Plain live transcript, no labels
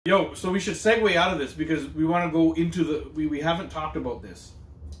Yo, so we should segue out of this because we want to go into the... We haven't talked about this.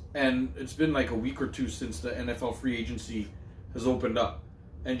 And it's been like a week or two since the NFL free agency has opened up.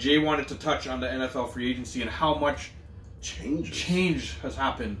 And Jay wanted to touch on the NFL free agency and how much change has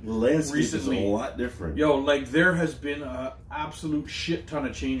happened the landscape recently. Is a lot different. Yo, like there has been an absolute shit ton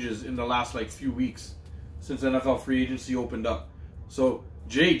of changes in the last like few weeks since NFL free agency opened up. So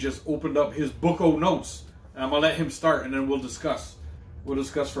Jay just opened up his book of notes. And I'm going to let him start and then we'll discuss. We'll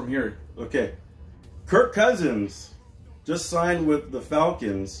discuss from here. Okay. Kirk Cousins just signed with the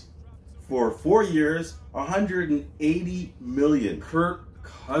Falcons for 4 years, $180 million. Kirk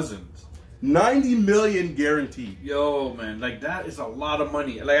Cousins. $90 million guaranteed. Yo, man, like that is a lot of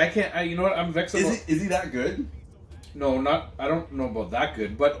money. Like I can't, you know what? I'm vexed about. Is he that good? No, not. I don't know about that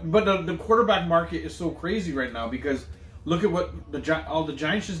good. But the quarterback market is so crazy right now because look at what all the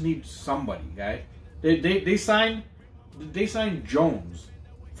Giants just need somebody, guy. They signed Jones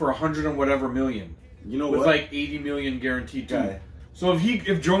for 100 and whatever million. You know with what? Like 80 million guaranteed too. Guy. So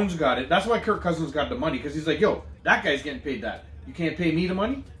if Jones got it, that's why Kirk Cousins got the money because he's like, yo, that guy's getting paid that. You can't pay me the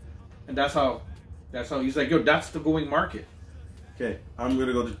money, and that's how he's like, yo, that's the going market. Okay, I'm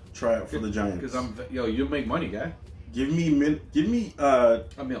gonna go to try out for the Giants because you'll make money, guy. Give me a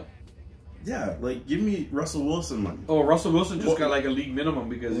mil. Yeah, like give me Russell Wilson money. Oh, Russell Wilson just got like a league minimum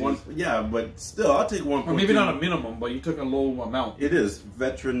because yeah, but still, I'll take 1.2. Or maybe not a minimum, but you took a low amount. It is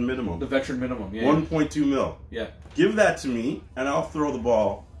veteran minimum. The veteran minimum, yeah. 1.2 mil. Yeah. Give that to me, and I'll throw the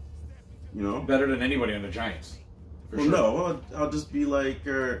ball. You know, better than anybody on the Giants. Well, sure. No, I'll just be like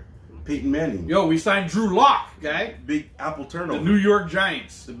Peyton Manning. Yo, we signed Drew Lock, guy. Big Apple turnover. The New York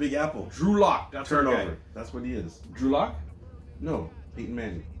Giants. The Big Apple. Drew Lock. That's turnover. That's what he is. Drew Lock? No, Peyton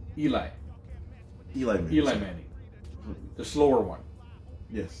Manning. Eli Manning. The slower one.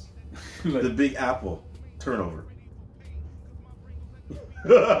 Yes. The Big Apple turnover.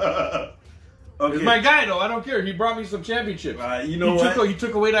 Okay. He's my guy, though. I don't care. He brought me some championships. You know what? He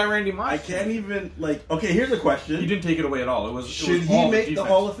took away that Randy Moss. I can't even, like... Okay, here's a question. He didn't take it away at all. Should he make the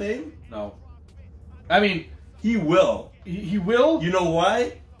Hall of Fame? No. I mean... He will. He will? You know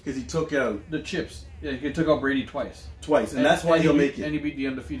why? Because he took out... The chips. Yeah, he took out Brady twice. And that's why he'll make it. And he beat the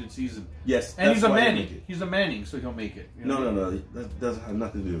undefeated season. Yes, and he's a Manning. He's a Manning, so he'll make it. You know no. That doesn't have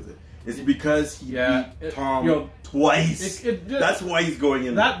nothing to do with it. It's because he beat Tom twice. That's why he's going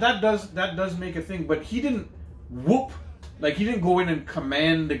in. That does make a thing, but he didn't whoop. Like he didn't go in and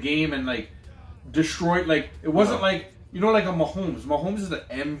command the game and like destroy. Like it wasn't like like a Mahomes. Mahomes is the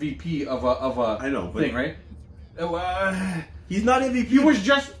MVP of a thing, right? He's not MVP. He was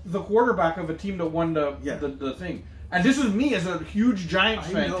just the quarterback of a team that won the thing. And this is me as a huge Giants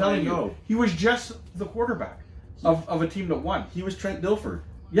fan telling you. He was just the quarterback of a team that won. He was Trent Dilfer.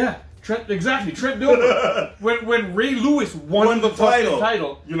 Yeah, Trent Dilfer. when Ray Lewis won the title,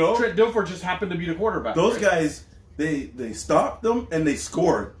 Trent Dilfer just happened to be the quarterback. Those guys, they stopped them and they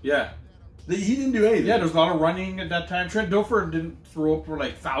scored. Yeah. He didn't do anything. Yeah, there was a lot of running at that time. Trent Dilfer didn't throw up for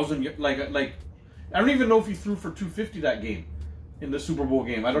like 1,000, like I don't even know if he threw for 250 that game. In the Super Bowl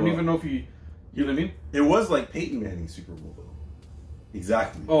game. I don't even know if he... You know what I mean? It was like Peyton Manning's Super Bowl, though.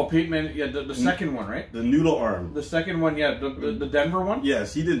 Exactly. Oh, Peyton Manning... Yeah, the second one, right? The noodle arm. The second one, yeah. The Denver one?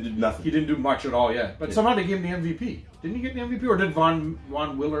 Yes, he didn't do nothing. He didn't do much at all, yeah. But somehow they gave him the MVP. Didn't he get the MVP? Or did Von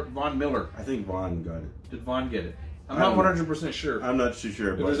Miller? I think Von got it. Did Von get it? I'm not 100% sure. I'm not too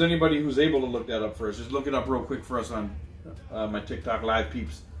sure. If there's anybody who's able to look that up for us, just look it up real quick for us on my TikTok live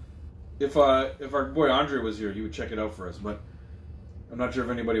peeps. If our boy Andre was here, he would check it out for us, but... I'm not sure if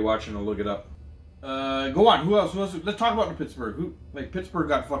anybody watching will look it up. Go on. Who else? Let's talk about the Pittsburgh. Pittsburgh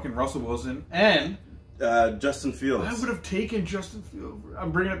got fucking Russell Wilson and Justin Fields. I would have taken Justin Fields.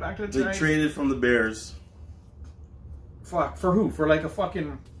 I'm bringing it back to the They Giants. traded from the Bears. Fuck. For who? For like a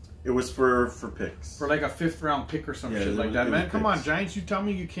fucking... It was for picks. For like a 5th round pick or some shit like that. Man, come on, Giants. You tell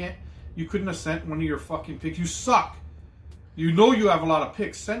me you couldn't have sent one of your fucking picks. You suck. You know you have a lot of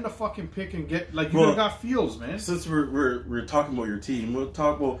picks. Send a fucking pick and get you could have got Fields, man. Since we're talking about your team, we'll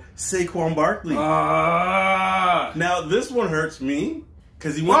talk about Saquon Barkley. Now this one hurts me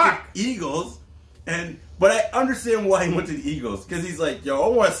because he went to the Eagles, but I understand why he went to the Eagles because he's like, yo, I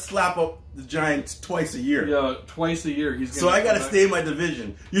want to slap up the Giants twice a year. Yeah, twice a year. So I got to stay in my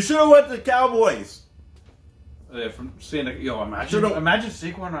division. You should have went to the Cowboys. From saying that, imagine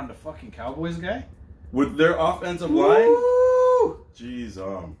Saquon on the fucking Cowboys guy. With their offensive line, jeez,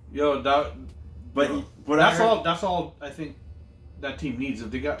 that's all I think that team needs.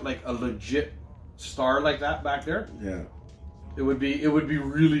 If they got like a legit star like that back there, it would be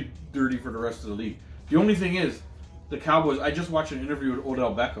really dirty for the rest of the league. The only thing is, the Cowboys. I just watched an interview with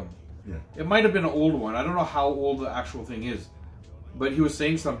Odell Beckham. Yeah, it might have been an old one. I don't know how old the actual thing is, but he was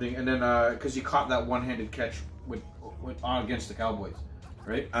saying something, and then because he caught that one-handed catch with against the Cowboys,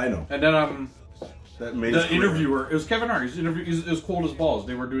 right? I know. And then that made the interviewer, it was Kevin Hart. It was cold as balls.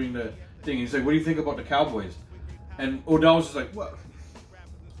 They were doing the thing. He's like, "What do you think about the Cowboys?" And Odell was just like, "What?"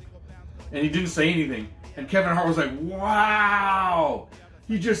 And he didn't say anything. And Kevin Hart was like, "Wow."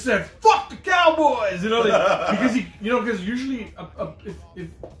 He just said, "Fuck the Cowboys," because usually, if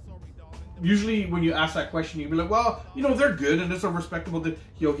usually when you ask that question, you'd be like, "Well, they're good and it's a respectable."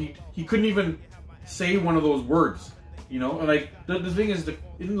 He couldn't even say one of those words, And like the thing is,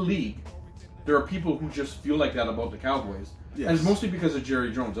 in the league, there are people who just feel like that about the Cowboys, and it's mostly because of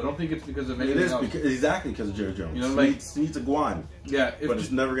Jerry Jones. I don't think it's because of anything else. Exactly because of Jerry Jones. Needs a guan. Yeah, but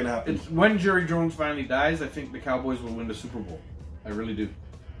it's never gonna happen. When Jerry Jones finally dies, I think the Cowboys will win the Super Bowl. I really do.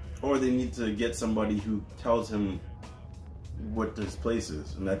 Or they need to get somebody who tells him what his place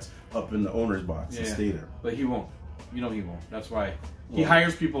is, and that's up in the owner's box and stay there. But he won't. He won't. That's why he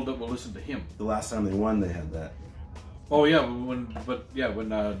hires people that will listen to him. The last time they won, they had that. Oh yeah, when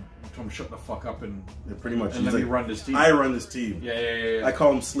Tom shut the fuck up and pretty much and let me run this team. I run this team. Yeah. I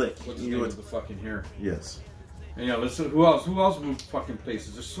call him Slick. What's his name with the fucking hair? Yes. And listen, who else moved fucking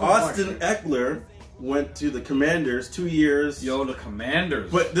places? There's so Austin much, Eckler went to the Commanders 2 years. Yo, the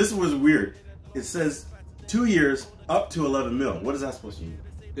Commanders. But this was weird. It says 2 years up to 11 mil. What is that supposed to mean?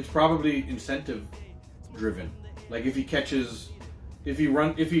 It's probably incentive driven. Like if he catches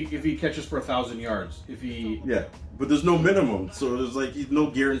for 1,000 yards, but there's no minimum, so there's no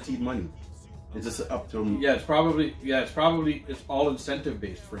guaranteed money. It's just up to him. It's all incentive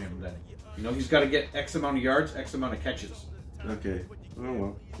based for him then. He's got to get X amount of yards, X amount of catches. Okay. Oh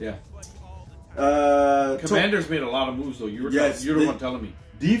well. Yeah. Commanders made a lot of moves though. You're the one telling me.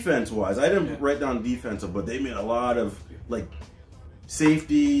 Defense wise, I didn't write down defensive, but they made a lot of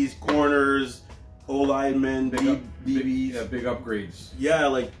safeties, corners, O-linemen, DBs. Big upgrades.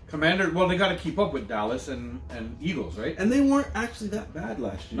 Yeah, Commanders. Well, they got to keep up with Dallas and Eagles, right? And they weren't actually that bad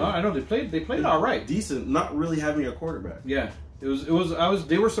last year. No, I know they played all right. Decent, not really having a quarterback. Yeah,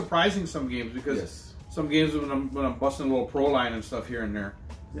 they were surprising some games because some games when I'm busting a little pro line and stuff here and there.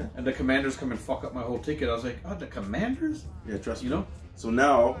 Yeah. And the Commanders come and fuck up my whole ticket. I was like, oh, the Commanders? Yeah, trust me. So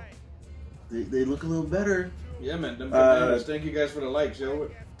now, they look a little better. Yeah, man. Them Commanders. Thank you guys for the likes, yo.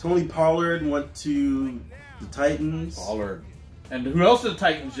 Tony Pollard went to the Titans. Pollard. And who else did the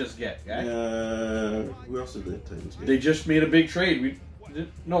Titans just get, guy? Who else did the Titans get? They just made a big trade.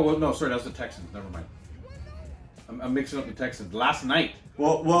 No, sorry, that's the Texans. Never mind. I'm mixing up the Texans. Last night.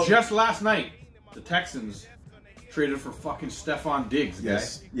 Well, just last night, the Texans traded for fucking Stephon Diggs, guy.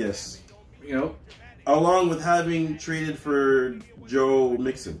 Yes. Along with having traded for Joe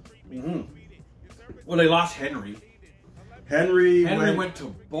Mixon. Mm-hmm. Well, they lost Henry. Henry went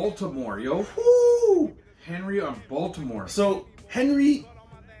to Baltimore, yo. Woo! Henry on Baltimore. So,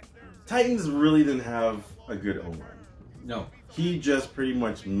 Titans really didn't have a good O-line. No. He just pretty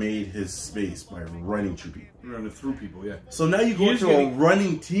much made his space by running through people. Running through people, yeah. So now you go into a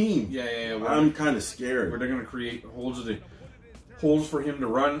running team. Yeah. I'm kind of scared. Where they're going to create holes for him to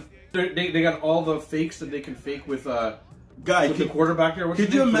run. They got all the fakes that they can fake with the quarterback there.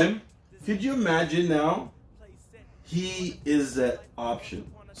 Could you imagine now? He is that option.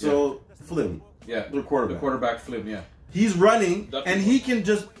 So Flynn, the quarterback. The quarterback Flynn, yeah. He's running, and he can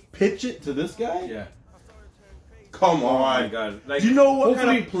just pitch it to this guy. Yeah. Come on. Oh my God. Do you know what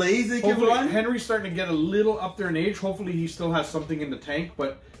kind of plays they can run? Henry's starting to get a little up there in age. Hopefully he still has something in the tank.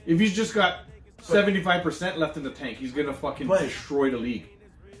 But if he's just got 75% left in the tank, he's going to fucking destroy the league.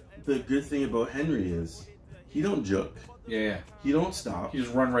 The good thing about Henry is he don't joke. Yeah. He don't stop. He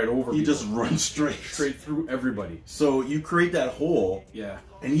just run right over. He just runs straight through everybody. So you create that hole. Yeah.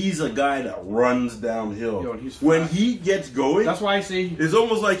 And he's a guy that runs downhill. Yo, and he's when he gets going, that's why I say it's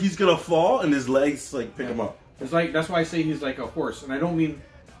almost like he's gonna fall and his legs pick him up. It's that's why I say he's like a horse, and I don't mean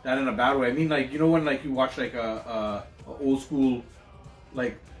that in a bad way. I mean when you watch a old school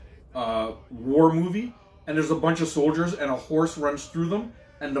war movie, and there's a bunch of soldiers and a horse runs through them,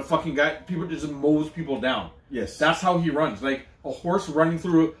 and the fucking people just mows people down. Yes. That's how he runs. Like a horse running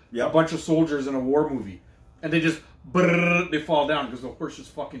through a bunch of soldiers in a war movie. And they just, they fall down because the horse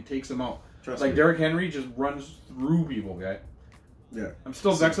just fucking takes them out. Trust me. Derrick Henry just runs through people, guy. Yeah. I'm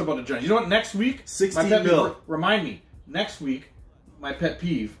still vexed about the Giants. You know what? Next week, 16 mil. Remind me. Next week, my pet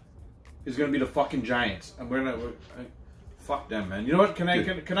peeve is going to be the fucking Giants. I'm going to... Fuck them, man. You know what? Can I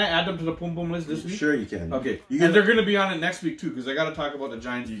add them to the Pum Pum list this week? Sure you can. Okay. And they're going to be on it next week, too, because I got to talk about the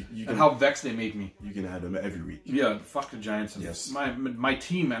Giants and how vexed they make me. You can add them every week. Yeah, fuck the Giants. And my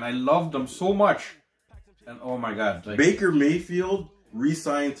team, man. I loved them so much. And oh, my God. Baker Mayfield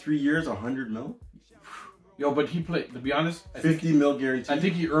re-signed 3 years, $100 million? Yo, but he played. To be honest, 50 mil guaranteed. I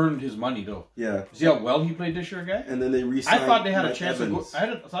think he earned his money though. Yeah. See how well he played this year, guy. And then they re-signed. I thought they had Mike a chance Evans.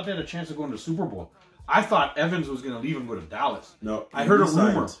 I thought they had a chance of going to the Super Bowl. I thought Evans was going to leave and go to Dallas. No, I heard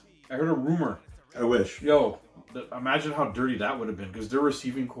re-signed. a rumor. I wish. Yo, imagine how dirty that would have been because their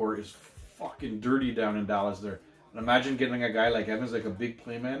receiving core is fucking dirty down in Dallas there. And imagine getting a guy like Evans, like a big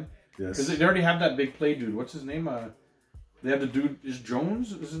play man. Yes. Because they already have that big play dude. What's his name? They have the dude. Is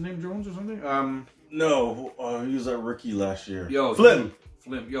Jones? Is his name Jones or something? No, he was a rookie last year. Yo, Flynn.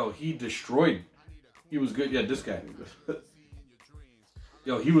 Yo, he destroyed. He was good. Yeah, this guy.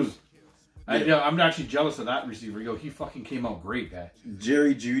 Yo, he was. I'm actually jealous of that receiver. Yo, he fucking came out great, guy.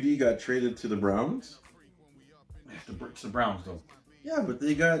 Jerry Jeudy got traded to the Browns. It's the Browns, though. Yeah, but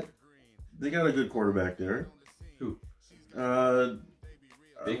they got a good quarterback there. Who?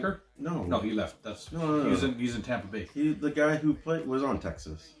 Baker? No, he left. That's no. He's in Tampa Bay. The guy who was on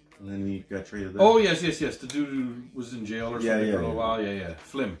Texas, and then he got traded there. Oh yes. The dude who was in jail or something for a little while. Yeah.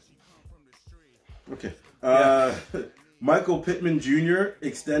 Flim. Okay. Michael Pittman Jr.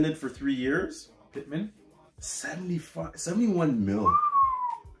 extended for 3 years. Pittman? 71 mil.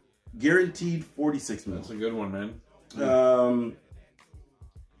 Guaranteed 46 mil. That's a good one, man.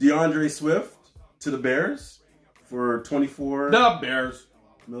 DeAndre Swift to the Bears for 24 The Bears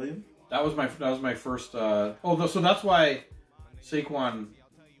million. That was my first. So that's why Saquon,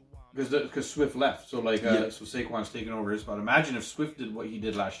 because Swift left. So so Saquon's taking over his spot. Imagine if Swift did what he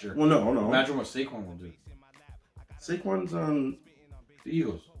did last year. Well, no. Imagine what Saquon will do. Saquon's on the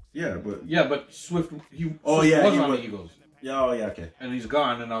Eagles. Yeah, but Swift was on the Eagles. Yeah, okay. And he's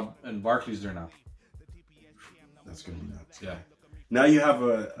gone, and Barkley's there now. That's gonna be nuts. Yeah. Now you have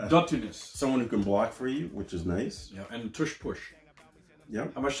someone who can block for you, which is nice. Yeah, and tush push. Yeah.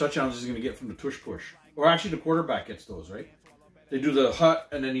 How much touchdowns is he going to get from the tush push? Or actually, the quarterback gets those, right? They do the hut,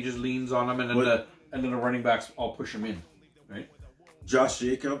 and then he just leans on them, and then the running backs all push him in, right? Josh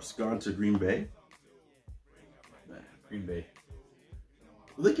Jacobs gone to Green Bay. Green Bay.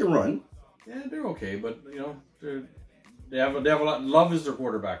 Well, they can run. Yeah, they're okay, but they have a lot. Love is their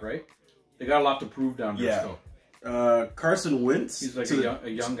quarterback, right? They got a lot to prove down there still. Carson Wentz. He's like a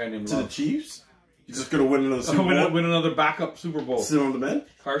young guy named Love. The Chiefs. He's just gonna win another Super Bowl. Win another backup Super Bowl. Sit on the bench.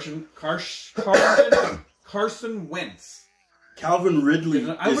 Carson Wentz. Calvin Ridley is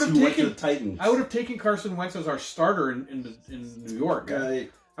who went to the Titans. I would have taken Carson Wentz as our starter in New York.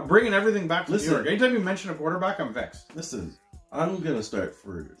 I'm bringing everything back to New York. Anytime you mention a quarterback, I'm vexed. Listen, I'm gonna start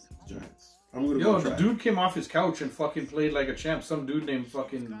for the Giants. I'm gonna Yo, the dude came off his couch and fucking played like a champ. Some dude named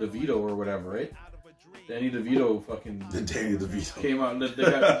fucking DeVito or whatever, right? Danny DeVito fucking... Danny DeVito. Came out. They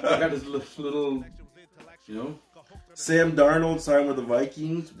got his little, Sam Darnold signed with the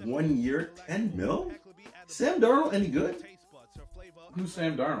Vikings. 1 year, 10 mil? Sam Darnold any good? Who's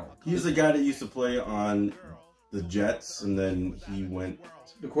Sam Darnold? He's the guy that used to play on the Jets, and then he went...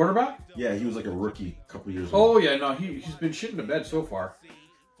 The quarterback? Yeah, he was like a rookie a couple years ago. Oh, yeah, no, he's been shit in the bed so far.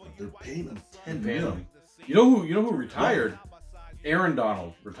 But they're paying him 10 mil. You know who retired? Aaron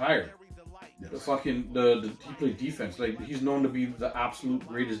Donald retired. Yes. The fucking he played defense. Like, he's known to be the absolute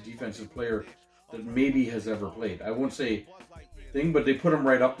greatest defensive player that maybe has ever played. I won't say thing, but they put him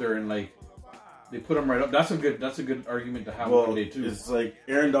right up there, and they put him right up. That's a good argument to have one day too. It's like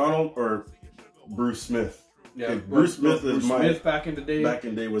Aaron Donald or Bruce Smith. Yeah, Bruce Smith back in the day. Back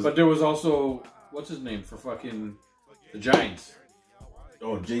in the day was. But there was also what's his name for fucking the Giants.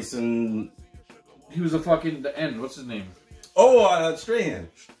 Oh, Jason. He was the end. What's his name? Oh, Strahan.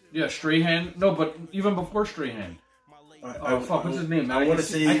 Yeah, Strahan. No, but even before Strahan. What's his name? I want to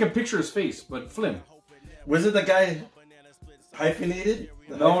say... I can picture his face, but Flynn. Was it the guy hyphenated?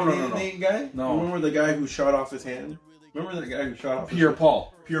 No. Name guy? No. Remember the guy who shot off his hand? Remember the guy who shot off Pierre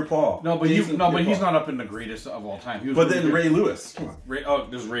Paul. Pierre Paul. No, but he's not up in the greatest of all time. But then Ray Lewis. Come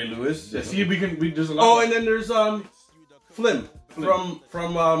on. There's Ray Lewis. Yeah, see, there's a lot. Oh, and then there's Flynn.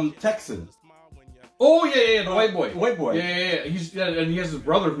 From Texan. Oh yeah, the white boy. White boy. Yeah. And he has his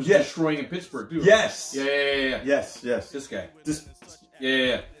brother who's destroying in Pittsburgh too. Yes. Yeah. Yes. This guy.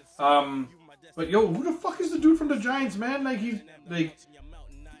 Yeah. But yo, who the fuck is the dude from the Giants, man? Like he's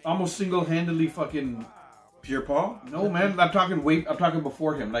almost single-handedly fucking Pierre Paul? No, man. I'm talking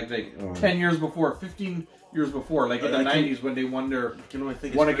before him. Like 10 years before, 15 years before, like in the 90s when they won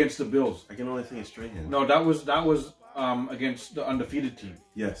against the Bills. I can only think of Strahan. No, that was against the undefeated team.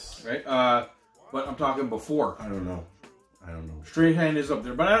 Yes. Right? But I'm talking before. I don't know. Strahan is up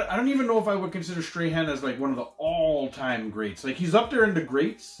there. But I don't even know if I would consider Strahan as like one of the all-time greats. Like he's up there in the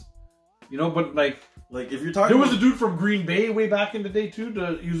greats, but like Like if you're talking, there was a dude from Green Bay way back in the day too.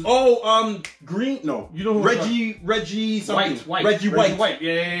 Green. No, you know who Reggie something. White. Reggie White.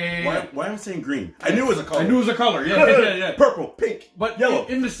 Yeah. Why am I saying green? I knew it was a color. I knew it was a color. Yeah. Purple, pink, but yellow.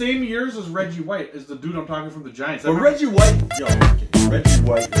 In the same years as Reggie White is the dude I'm talking from the Giants. But Reggie White, Reggie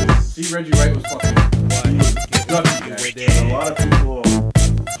White is. See, Reggie White was fucking. A lot of people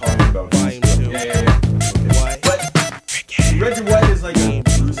talking about him. Yeah. Okay. But Reggie White is like a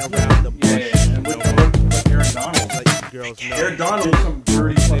and with Aaron Donald, like Aaron Donald, some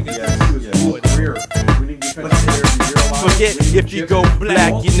dirty fucking whole career. Winning defensive player of the year. Forget if you go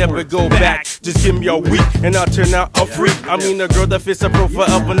black, you never go back. Just give me a week and I'll turn out a freak. I mean a girl that fits the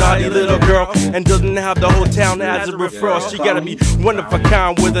profile of a naughty little girl and doesn't have the whole town as a referral. She gotta be one of a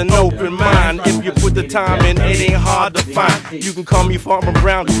kind with an open mind. If you put the time in, it ain't hard to find. You can call me Farmer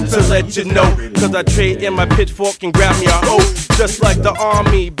Brown to let you know, cause I trade in my pitchfork and grab me a hoe. Just like the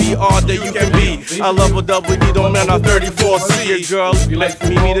army, be all that you can be. I love a double D, don't man, I'm 34C. Girl, let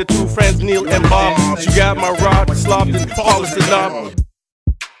me meet the two friends, Neil and Bob. She got my rod, slopped and polished it up.